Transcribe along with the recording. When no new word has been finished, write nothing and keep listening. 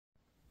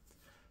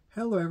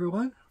Hello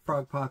everyone,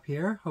 Frog Pop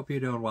here. Hope you're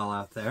doing well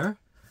out there.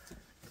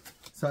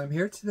 So I'm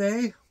here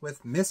today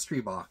with mystery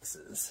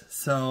boxes.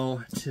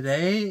 So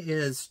today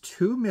is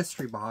 2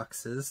 mystery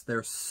boxes.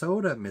 They're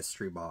soda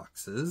mystery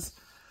boxes.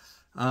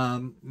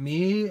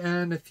 Me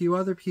and a few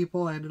other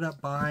people ended up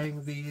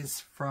buying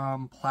these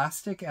from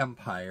Plastic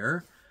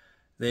Empire.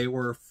 They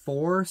were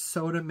 4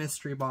 soda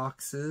mystery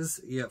boxes.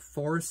 You get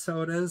 4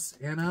 sodas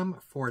in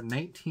them for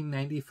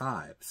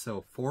 $19.95.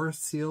 So 4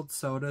 sealed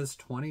sodas,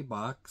 20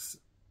 bucks.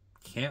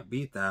 Can't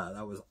beat that.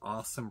 That was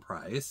awesome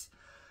price.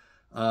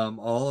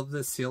 All of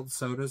the sealed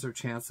sodas are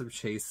chance of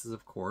chases,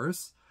 of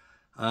course.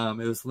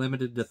 It was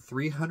limited to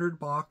 300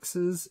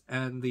 boxes,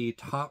 and the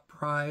top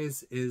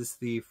prize is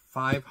the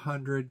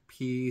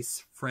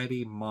 500-piece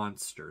Freddy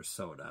Monster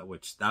soda,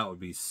 which that would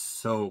be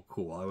so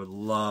cool. I would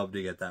love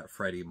to get that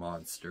Freddy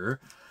Monster.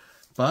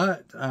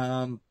 But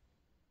I'm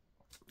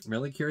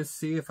really curious to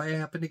see if I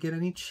happen to get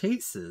any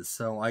chases.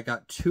 So I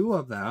got 2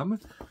 of them.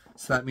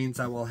 So that means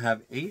I will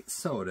have 8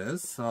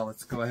 sodas. So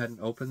let's go ahead and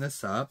open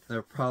this up. There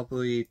are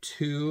probably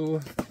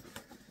 2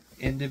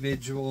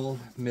 individual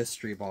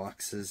mystery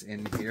boxes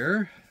in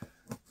here.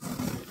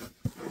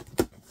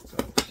 So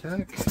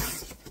check.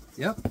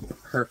 Yep,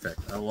 perfect.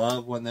 I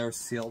love when they're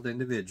sealed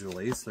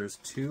individually. So there's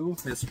 2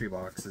 mystery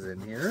boxes in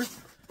here.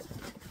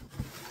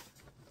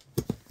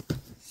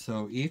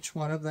 So each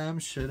one of them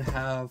should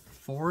have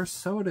 4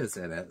 sodas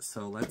in it.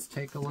 So let's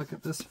take a look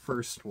at this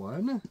first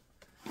one.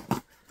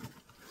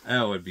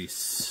 That would be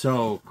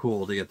so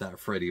cool to get that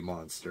Freddy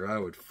Monster. I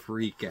would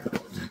freak out.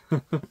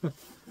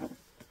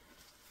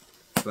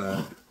 But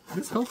I'm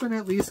just hoping to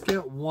at least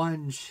get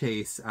 1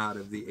 chase out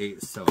of the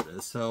 8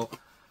 sodas. So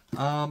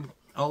I'll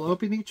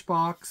open each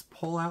box,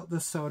 pull out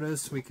the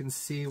sodas so we can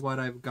see what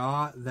I've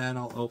got, then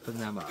I'll open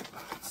them up.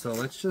 So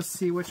let's just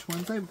see which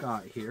ones I've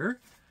got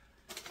here.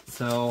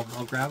 So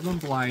I'll grab them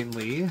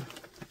blindly.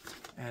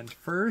 And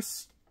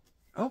first,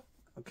 oh,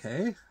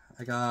 okay,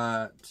 I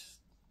got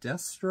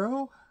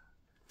Destro.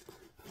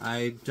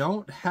 I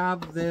don't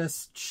have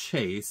this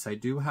chase. I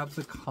do have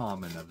the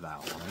common of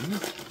that one.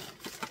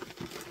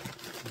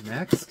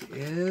 Next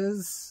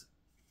is,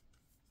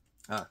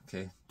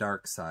 okay,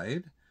 Dark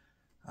Side.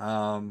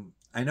 I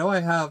know I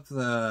have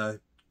the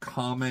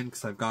common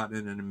because I've gotten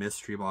it in a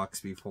mystery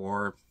box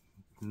before.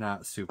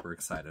 Not super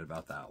excited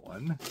about that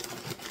one.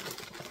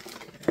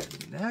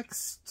 And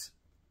next,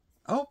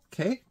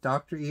 okay,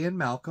 Dr. Ian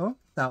Malcolm.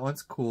 That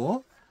one's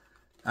cool.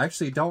 I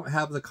actually don't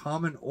have the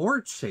common or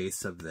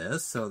chase of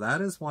this, so that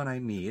is one I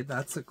need.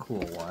 That's a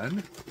cool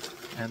one.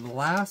 And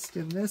last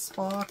in this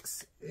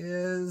box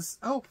is,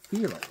 oh,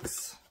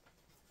 Felix.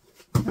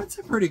 That's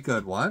a pretty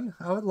good one.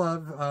 I would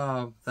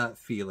love that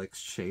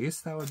Felix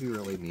chase. That would be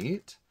really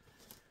neat.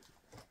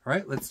 All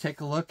right, let's take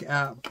a look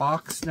at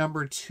box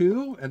number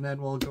 2, and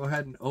then we'll go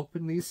ahead and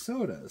open these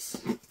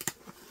sodas.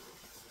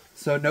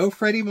 So no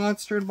Freddy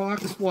Monster in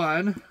box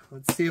 1.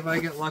 Let's see if I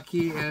get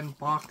lucky in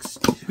box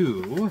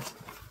 2.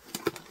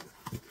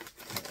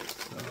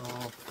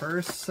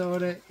 First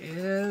soda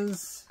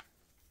is,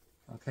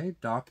 okay,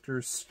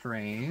 Doctor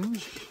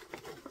Strange.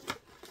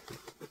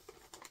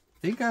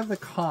 I think I have the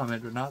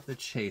common, but not the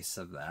chase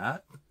of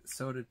that.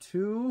 Soda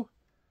 2,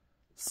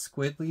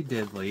 Squiddly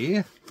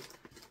Diddly.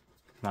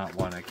 Not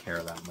one I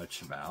care that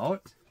much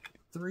about.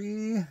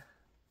 3,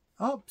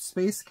 oh,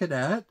 Space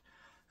Cadet.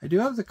 I do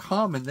have the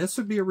common. This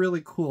would be a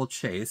really cool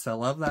chase. I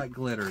love that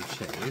glitter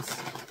chase.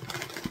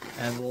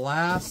 And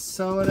last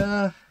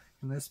soda,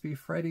 can this be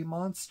Freddy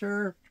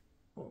Monster?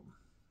 Boom.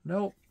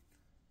 Nope.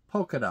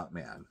 Polka Dot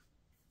Man.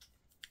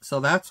 So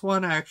that's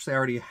one I actually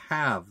already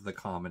have the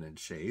common and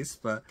chase,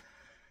 but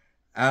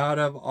out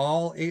of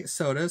all 8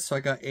 sodas, so I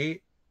got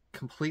 8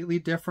 completely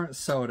different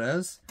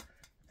sodas,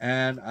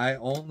 and I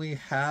only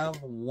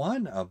have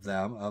 1 of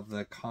them of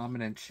the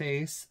common and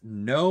chase,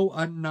 no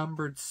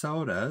unnumbered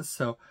sodas,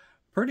 so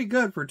pretty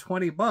good for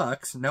 20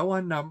 bucks, no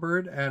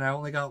unnumbered, and I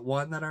only got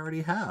 1 that I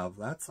already have.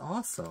 That's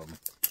awesome.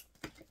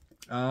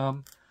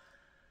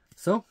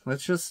 So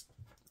let's just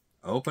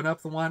open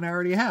up the one I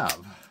already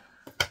have.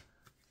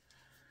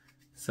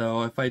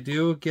 So if I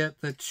do get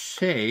the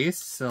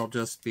chase, it'll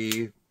just be,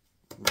 you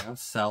know,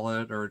 sell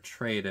it or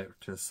trade it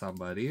to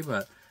somebody.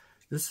 But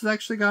this has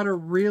actually got a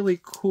really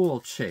cool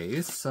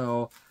chase.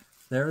 So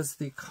there's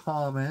the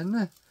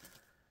common,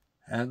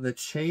 and the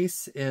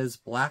chase is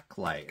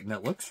Blacklight, and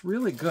it looks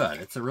really good.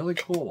 It's a really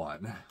cool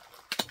one.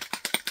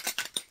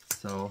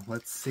 So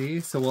let's see.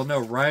 So we'll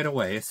know right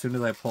away, as soon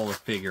as I pull the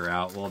figure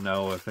out, we'll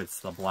know if it's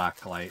the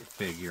Blacklight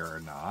figure or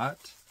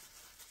not.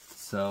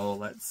 So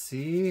let's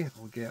see.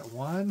 We'll get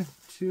 1,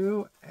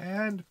 2,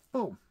 and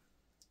boom.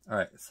 All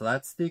right, so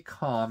that's the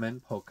common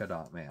Polka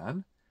Dot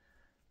Man.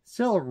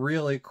 Still a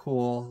really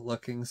cool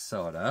looking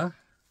soda,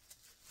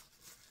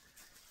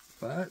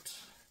 but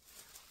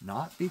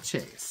not the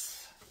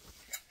chase.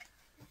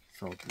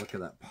 So look at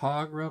that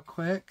Pog real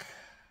quick.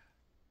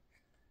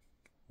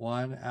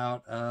 1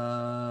 out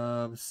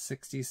of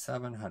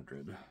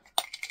 6,700.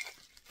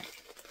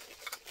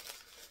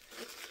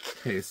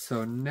 Okay,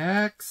 so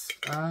next,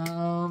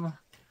 the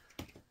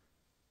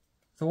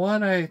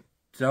one I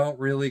don't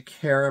really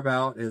care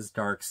about is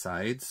Dark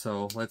Side,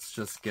 so let's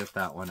just get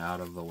that one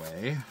out of the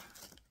way.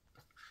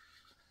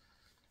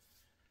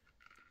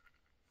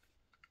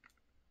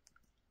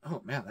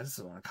 Oh man, that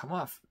doesn't want to come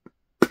off.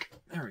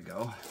 There we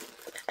go.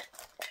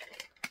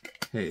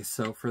 Okay,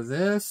 so for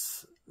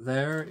this,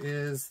 there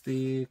is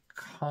the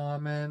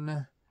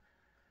common,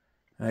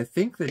 and I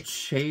think the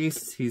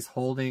Chase, he's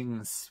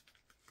holding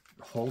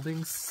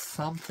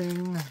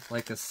something,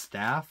 like a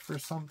staff or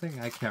something.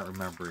 I can't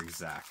remember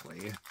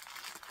exactly.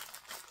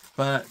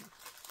 But,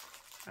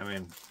 I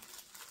mean,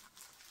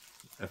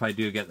 if I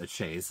do get the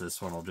Chase,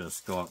 this one will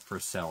just go up for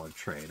sale or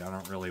trade. I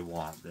don't really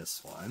want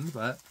this one,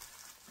 but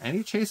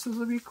any Chases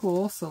would be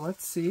cool. So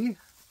let's see.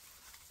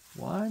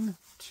 1,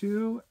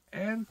 2,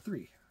 and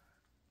 3.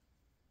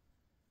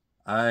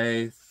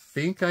 I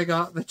think I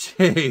got the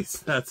Chase.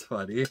 That's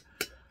funny.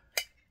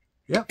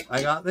 Yep,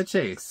 I got the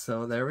Chase.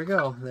 So there we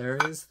go. There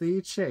is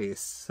the Chase.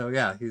 So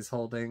yeah, he's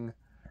holding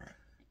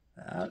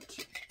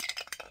that.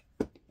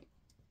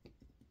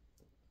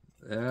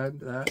 And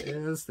that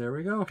is, there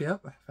we go.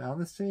 Yep,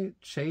 found the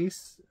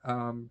Chase.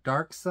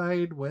 Dark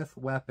Side with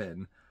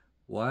weapon.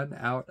 1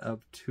 out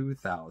of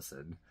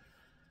 2,000.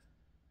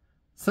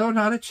 So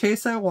not a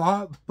Chase I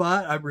want,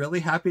 but I'm really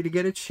happy to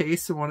get a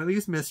Chase in one of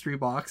these mystery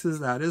boxes.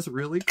 That is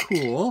really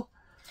cool.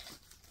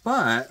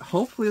 But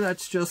hopefully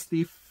that's just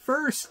the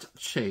first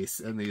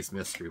Chase in these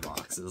mystery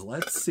boxes.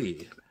 Let's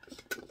see.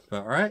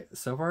 But alright,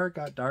 so far I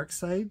got Dark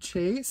Side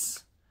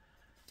Chase.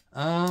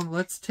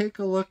 Let's take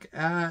a look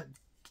at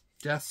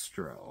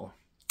Destro.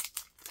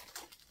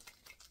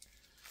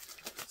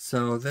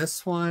 So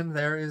this one,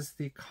 there is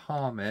the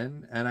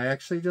common, and I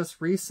actually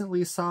just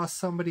recently saw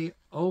somebody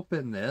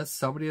open this,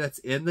 somebody that's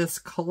in this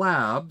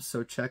collab,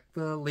 so check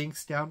the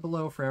links down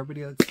below for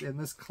everybody that's in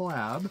this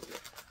collab.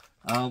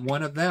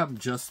 One of them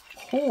just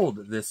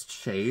pulled this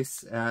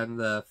Chase, and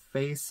the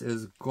face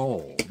is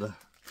gold.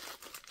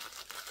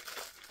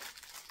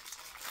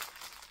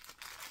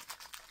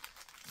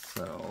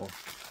 So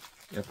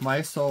if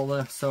my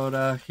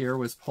soda here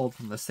was pulled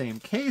from the same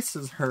case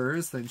as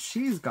hers, then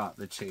she's got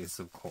the Chase,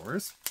 of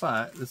course.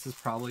 But this is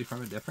probably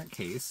from a different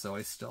case, so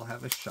I still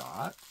have a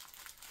shot.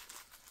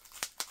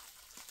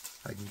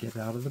 I can get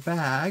it out of the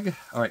bag.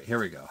 All right, here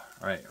we go.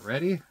 All right,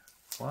 ready?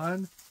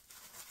 1,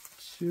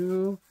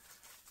 2,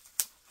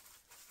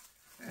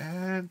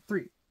 and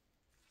 3.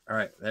 All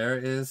right, there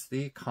is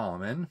the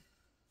common.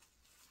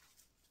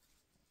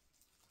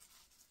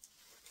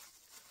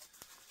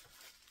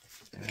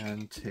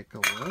 And take a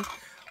look.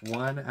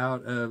 1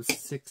 out of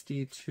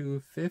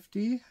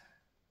 6,250.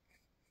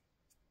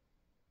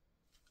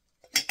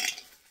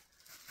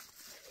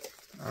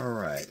 All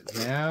right,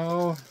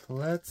 now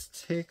let's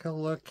take a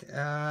look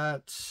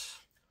at, let's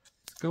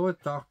go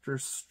with Doctor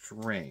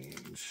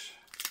Strange.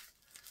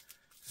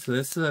 So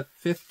this is a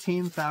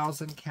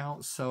 15,000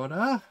 count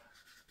soda.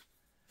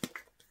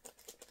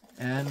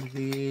 And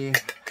the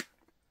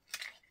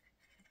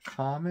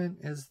common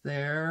is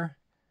there.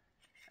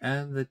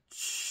 And the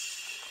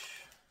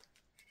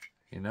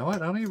you know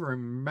what? I don't even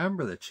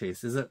remember the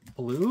Chase. Is it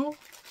blue?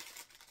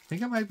 I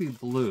think it might be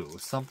blue.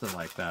 Something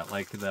like that.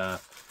 Like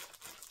the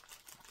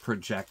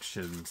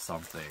projection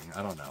something.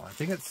 I don't know. I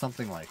think it's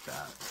something like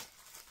that.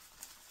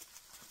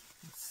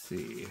 Let's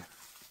see.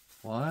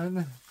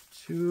 1,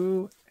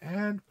 2,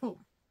 and boom.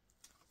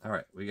 All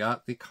right. We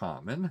got the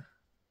common.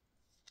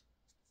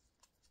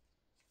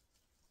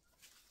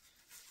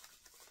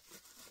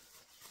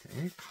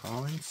 Okay.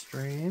 Common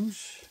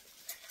Strange.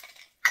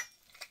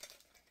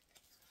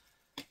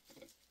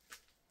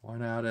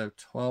 1 out of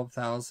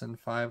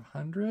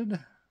 12,500.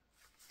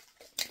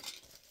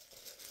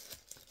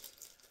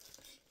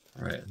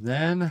 All right,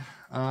 then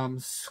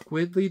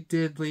Squiddly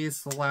Diddly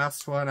is the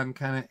last one I'm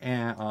kind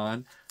of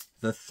on.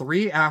 The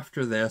 3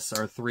 after this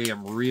are 3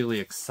 I'm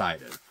really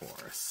excited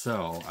for.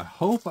 So I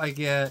hope I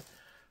get,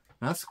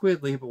 not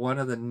Squiddly, but one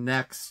of the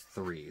next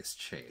 3's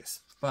Chase.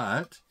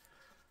 But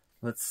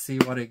let's see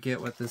what I get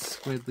with this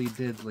Squiddly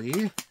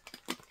Diddly.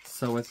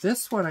 So with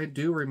this one, I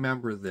do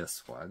remember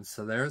this one.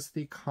 So there's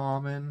the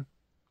common.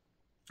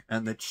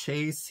 And the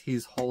Chase,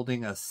 he's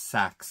holding a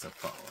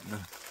saxophone.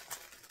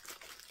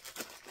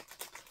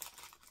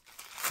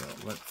 So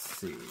let's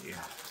see.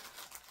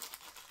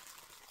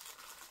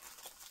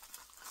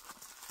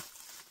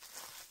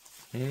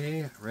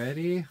 Okay,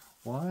 ready?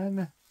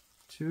 1,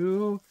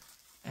 2,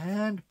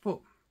 and boom.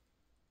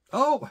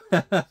 Oh!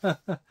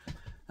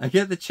 I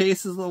get the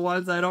Chases, the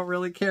ones I don't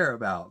really care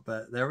about,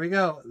 but there we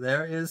go.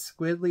 There is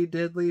Squiddly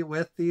Diddly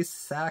with the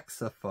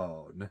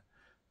saxophone.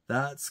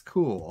 That's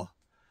cool.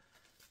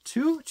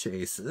 2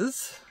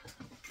 Chases.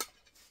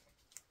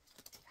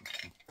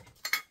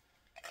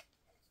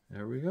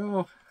 There we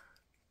go.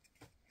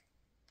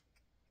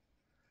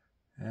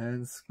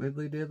 And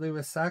Squiddly Diddly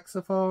with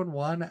saxophone,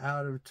 1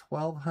 out of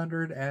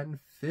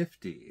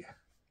 1,250.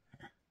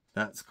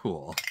 That's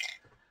cool.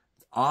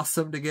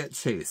 Awesome to get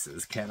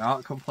Chases.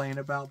 Cannot complain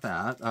about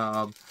that.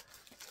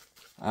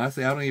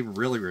 Honestly, I don't even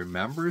really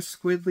remember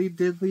Squiddly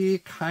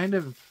Diddly. Kind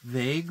of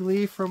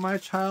vaguely from my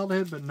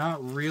childhood, but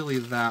not really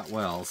that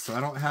well. So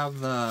I don't have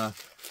the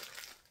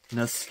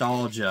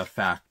nostalgia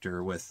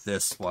factor with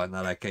this one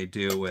that like I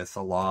do with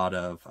a lot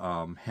of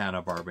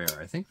Hanna-Barbera.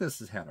 I think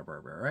this is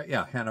Hanna-Barbera, right?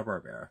 Yeah,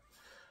 Hanna-Barbera.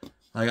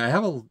 Like, I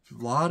have a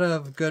lot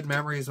of good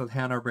memories with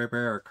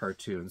Hanna-Barbera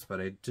cartoons,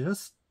 but I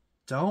just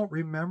don't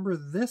remember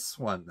this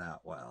one that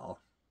well.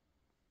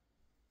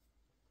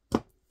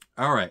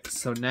 Alright,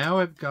 so now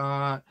I've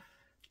got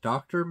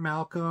Dr.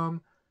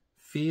 Malcolm,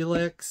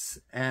 Felix,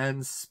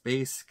 and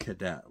Space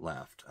Cadet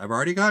left. I've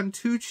already gotten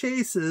 2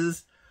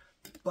 chases,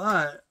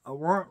 but I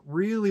want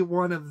really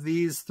one of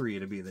these 3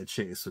 to be the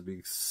chase. Would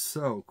be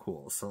so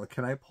cool. So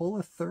can I pull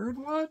a 3rd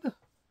one?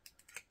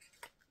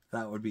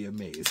 That would be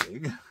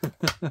amazing.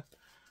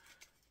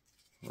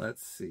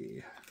 Let's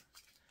see.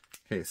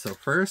 Okay, so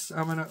first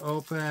I'm going to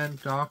open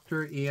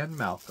Dr. Ian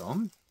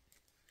Malcolm.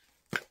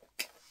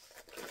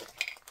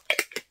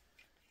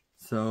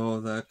 So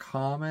the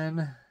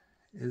common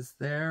is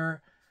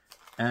there,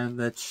 and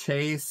the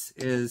chase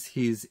is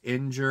he's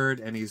injured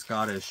and he's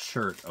got his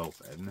shirt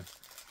open.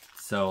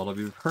 So it'll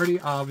be pretty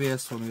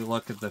obvious when we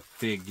look at the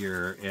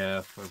figure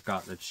if we've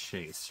got the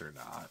chase or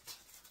not.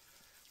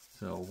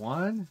 So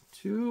 1,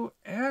 2,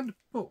 and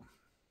boom.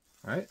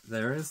 All right,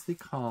 there is the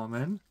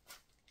common.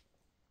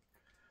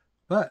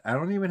 But I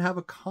don't even have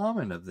a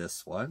common of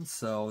this one,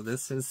 so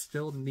this is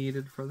still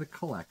needed for the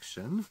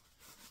collection.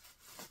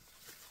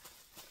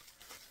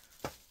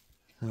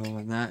 So,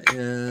 and that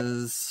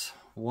is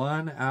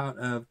 1 out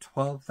of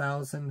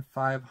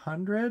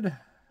 12,500.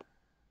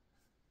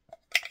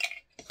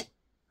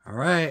 All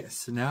right,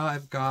 so now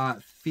I've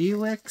got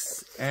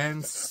Felix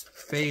and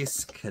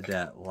Space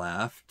Cadet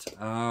left.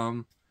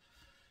 I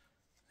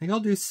think I'll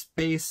do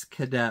Space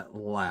Cadet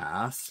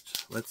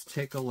last. Let's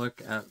take a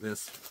look at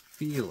this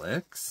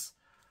Felix.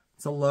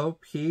 It's a low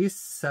piece,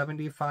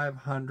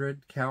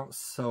 7,500 count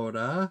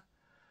soda.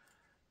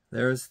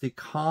 There's the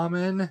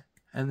common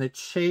and the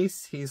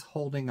chase. He's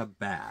holding a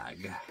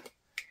bag.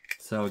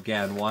 So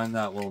again, one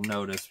that we'll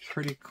notice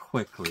pretty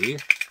quickly.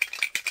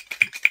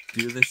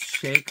 Do the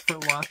shake for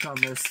luck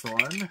on this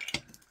one.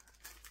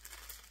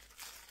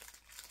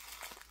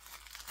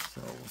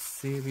 So we'll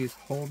see if he's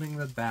holding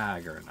the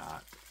bag or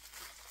not.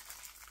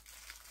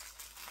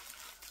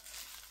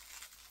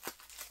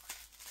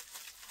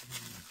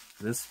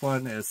 This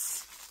one is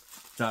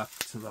stuck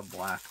to the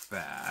black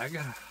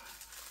bag.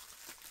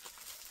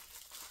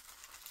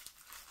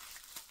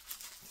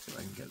 See if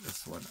I can get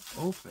this one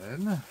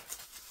open.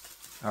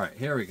 All right,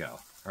 here we go.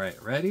 All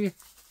right, ready?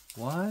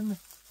 1,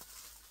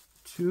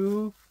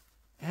 2,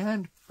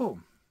 and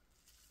boom.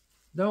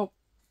 Nope,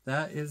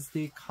 that is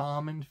the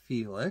common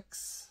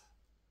Felix.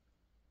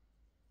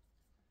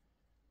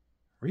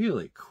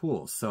 Really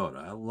cool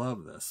soda. I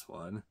love this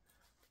one.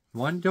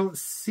 One don't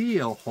see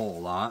a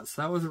whole lot,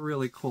 so that was a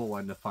really cool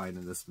one to find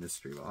in this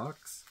mystery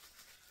box.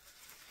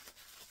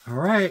 All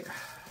right,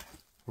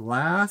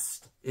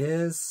 last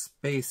is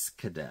Space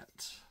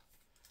Cadet.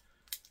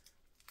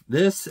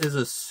 This is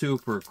a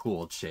super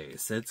cool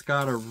chase. It's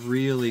got a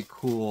really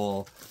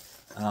cool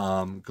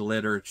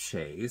glitter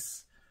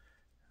chase.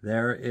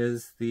 There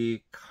is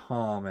the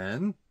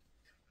common.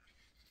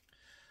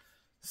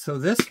 So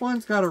this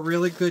one's got a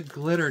really good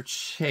glitter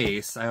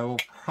chase. I will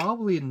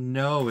probably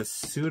know as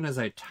soon as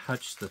I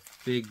touch the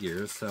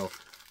figure, so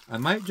I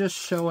might just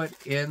show it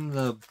in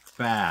the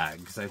bag,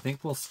 because I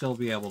think we'll still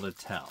be able to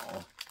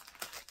tell.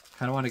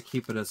 Kind of want to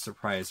keep it a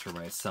surprise for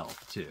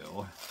myself,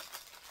 too.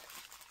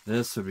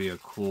 This would be a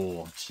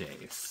cool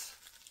chase.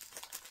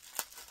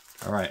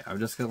 Alright, I'm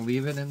just going to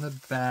leave it in the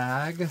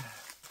bag.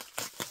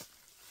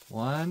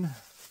 1.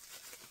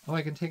 Oh,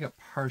 I can take it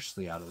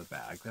partially out of the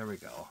bag. There we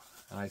go.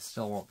 And I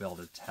still won't be able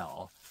to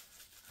tell.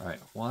 All right,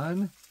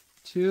 1,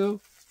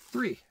 2,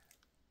 3.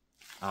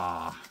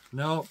 Ah,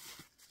 nope.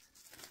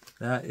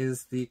 That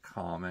is the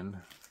common.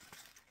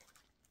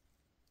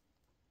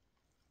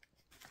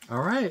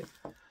 All right.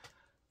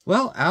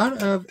 Well,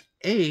 out of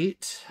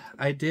 8,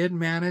 I did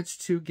manage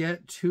to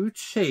get 2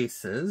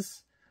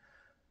 chases.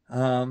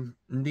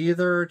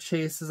 Neither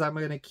chases I'm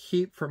going to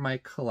keep for my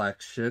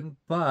collection,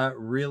 but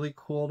really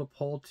cool to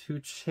pull 2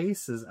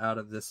 chases out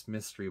of this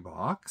mystery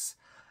box.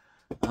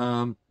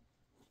 I'm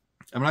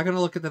not going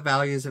to look at the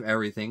values of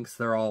everything because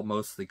they're all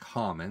mostly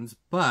commons,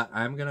 but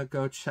I'm going to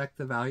go check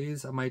the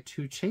values of my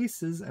 2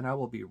 chases and I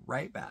will be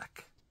right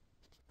back.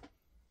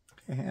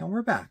 Okay, and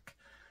we're back.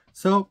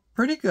 So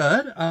pretty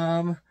good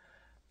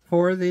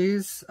for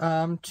these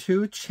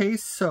 2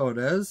 chase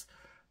sodas.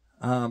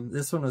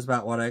 This one was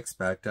about what I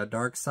expect.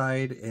 Dark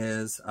Side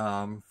is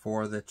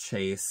for the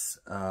chase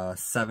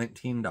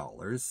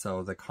 $17.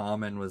 So the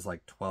common was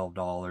like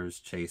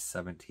 $12, chase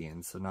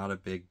 $17. So not a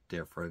big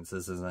difference.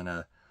 This isn't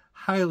a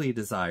highly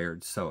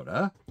desired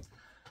soda.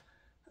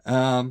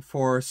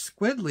 For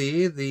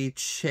Squidly, the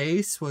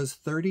chase was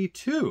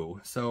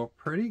 $32. So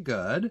pretty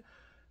good.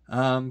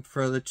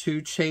 For the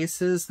 2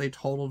 chases, they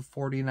totaled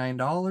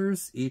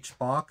 $49. Each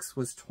box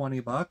was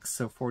 $20,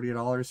 so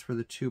 $40 for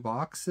the 2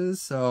 boxes.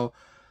 So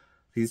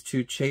these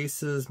 2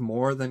 chases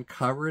more than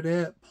covered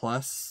it,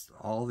 plus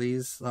all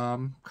these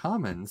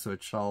commons,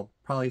 which I'll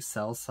probably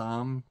sell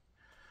some,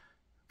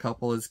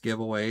 couple as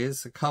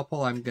giveaways. A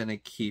couple I'm going to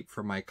keep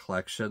for my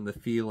collection. The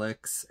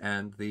Felix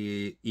and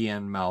the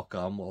Ian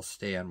Malcolm will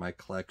stay in my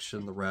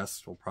collection. The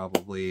rest will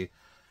probably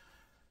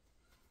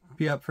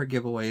be up for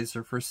giveaways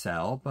or for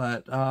sale.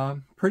 But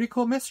pretty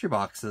cool mystery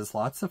boxes.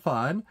 Lots of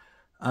fun.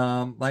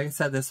 Like I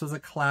said, this was a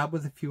collab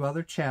with a few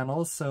other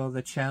channels. So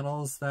the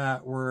channels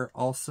that were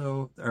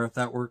also, or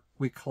that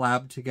we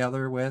collabed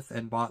together with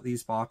and bought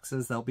these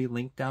boxes, they'll be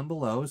linked down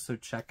below. So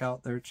check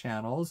out their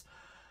channels.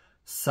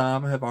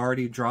 Some have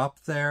already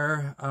dropped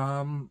their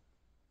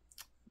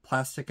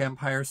Plastic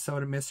Empire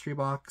Soda Mystery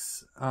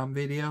Box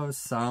videos.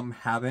 Some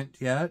haven't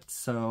yet.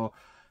 So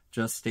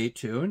just stay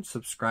tuned.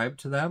 Subscribe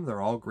to them.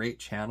 They're all great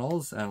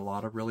channels and a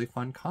lot of really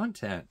fun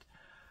content.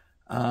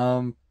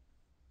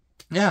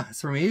 Yeah,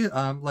 so for me,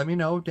 let me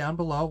know down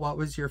below what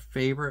was your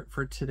favorite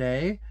for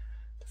today.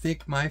 I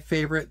think my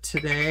favorite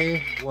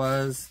today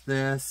was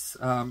this,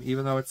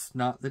 even though it's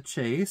not the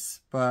Chase,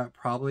 but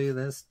probably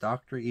this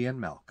Dr. Ian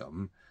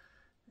Malcolm.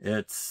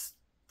 It's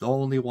the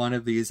only one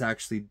of these I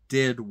actually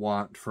did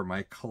want for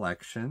my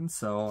collection,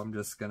 so I'm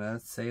just gonna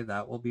say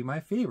that will be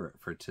my favorite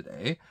for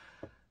today.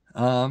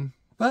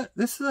 But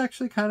this is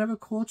actually kind of a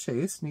cool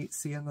Chase. Neat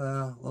seeing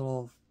the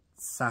little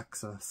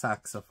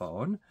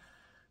saxophone.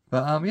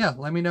 But yeah,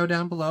 let me know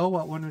down below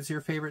what one was your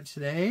favorite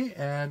today,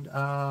 and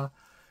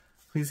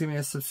please give me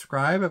a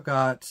subscribe. I've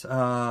got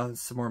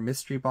some more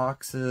mystery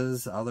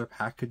boxes, other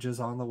packages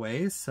on the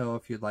way, so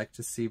if you'd like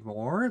to see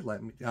more,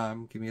 let me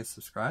give me a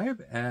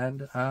subscribe,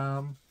 and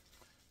yeah,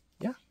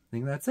 I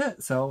think that's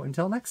it. So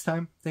until next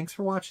time, thanks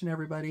for watching,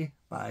 everybody.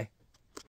 Bye.